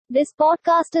This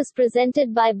podcast is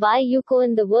presented by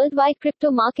Ucoin. The worldwide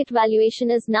crypto market valuation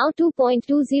is now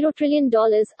 $2.20 trillion,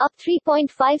 up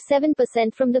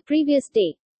 3.57% from the previous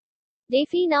day.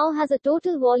 DeFi now has a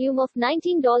total volume of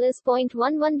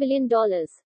 $19.11 billion. The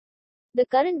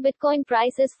current Bitcoin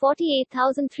price is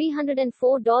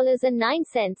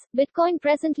 $48,304.09. Bitcoin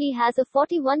presently has a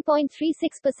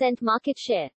 41.36% market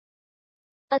share.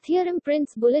 Ethereum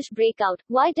Prints Bullish Breakout.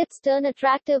 Why dips turn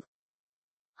attractive?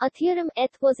 Ethereum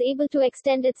ETH was able to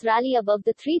extend its rally above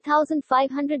the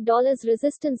 $3,500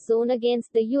 resistance zone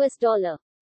against the US dollar.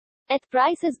 ETH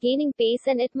price is gaining pace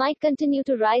and it might continue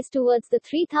to rise towards the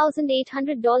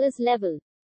 $3,800 level.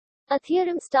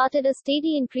 Ethereum started a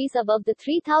steady increase above the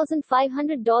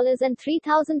 $3,500 and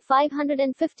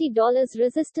 $3,550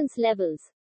 resistance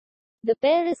levels. The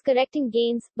pair is correcting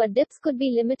gains, but dips could be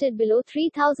limited below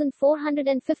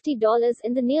 $3,450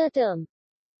 in the near term.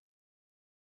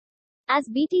 As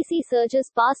BTC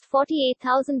surges past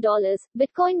 $48,000,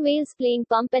 Bitcoin whales playing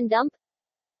pump and dump.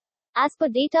 As per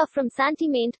data from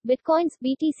Santiment, Bitcoin's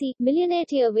BTC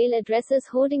millionaire-tier whale addresses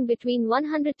holding between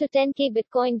 100 to 10k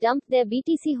Bitcoin dumped their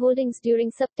BTC holdings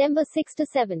during September 6 to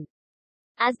 7.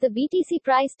 As the BTC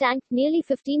price tanked nearly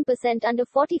 15% under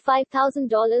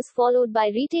 $45,000 followed by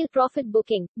retail profit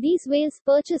booking, these whales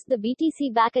purchased the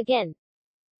BTC back again.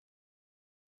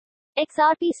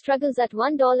 XRP struggles at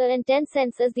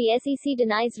 $1.10 as the SEC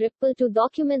denies Ripple to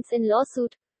documents in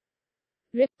lawsuit.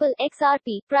 Ripple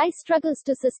XRP price struggles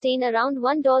to sustain around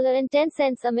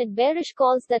 $1.10 amid bearish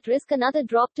calls that risk another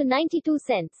drop to 92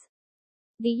 cents.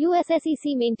 The US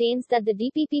SEC maintains that the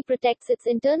DPP protects its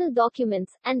internal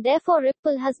documents, and therefore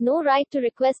Ripple has no right to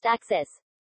request access.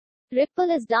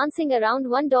 Ripple is dancing around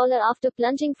 $1 after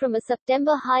plunging from a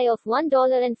September high of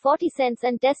 $1.40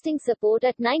 and testing support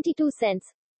at 92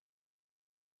 cents.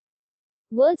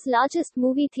 World's largest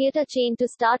movie theater chain to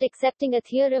start accepting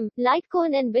Ethereum,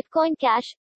 Litecoin and Bitcoin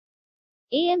Cash.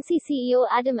 AMC CEO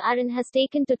Adam Aron has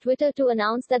taken to Twitter to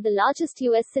announce that the largest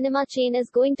US cinema chain is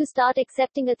going to start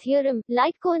accepting Ethereum,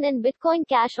 Litecoin and Bitcoin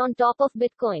Cash on top of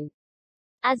Bitcoin.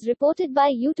 As reported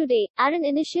by Today, Aron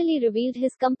initially revealed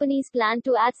his company's plan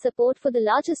to add support for the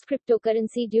largest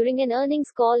cryptocurrency during an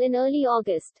earnings call in early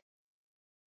August.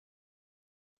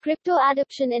 Crypto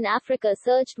adoption in Africa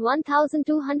surged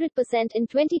 1,200% in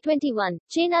 2021,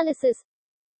 Chainalysis.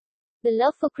 The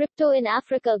love for crypto in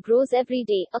Africa grows every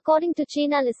day, according to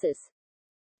Chainalysis.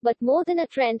 But more than a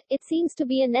trend, it seems to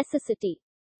be a necessity.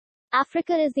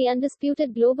 Africa is the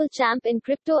undisputed global champ in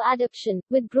crypto adoption,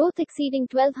 with growth exceeding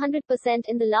 1,200%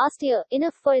 in the last year,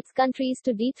 enough for its countries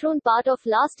to dethrone part of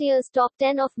last year's top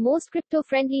 10 of most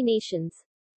crypto-friendly nations.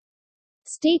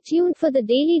 Stay tuned for the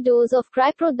daily dose of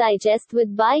Crypto Digest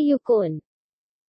with Ucoin.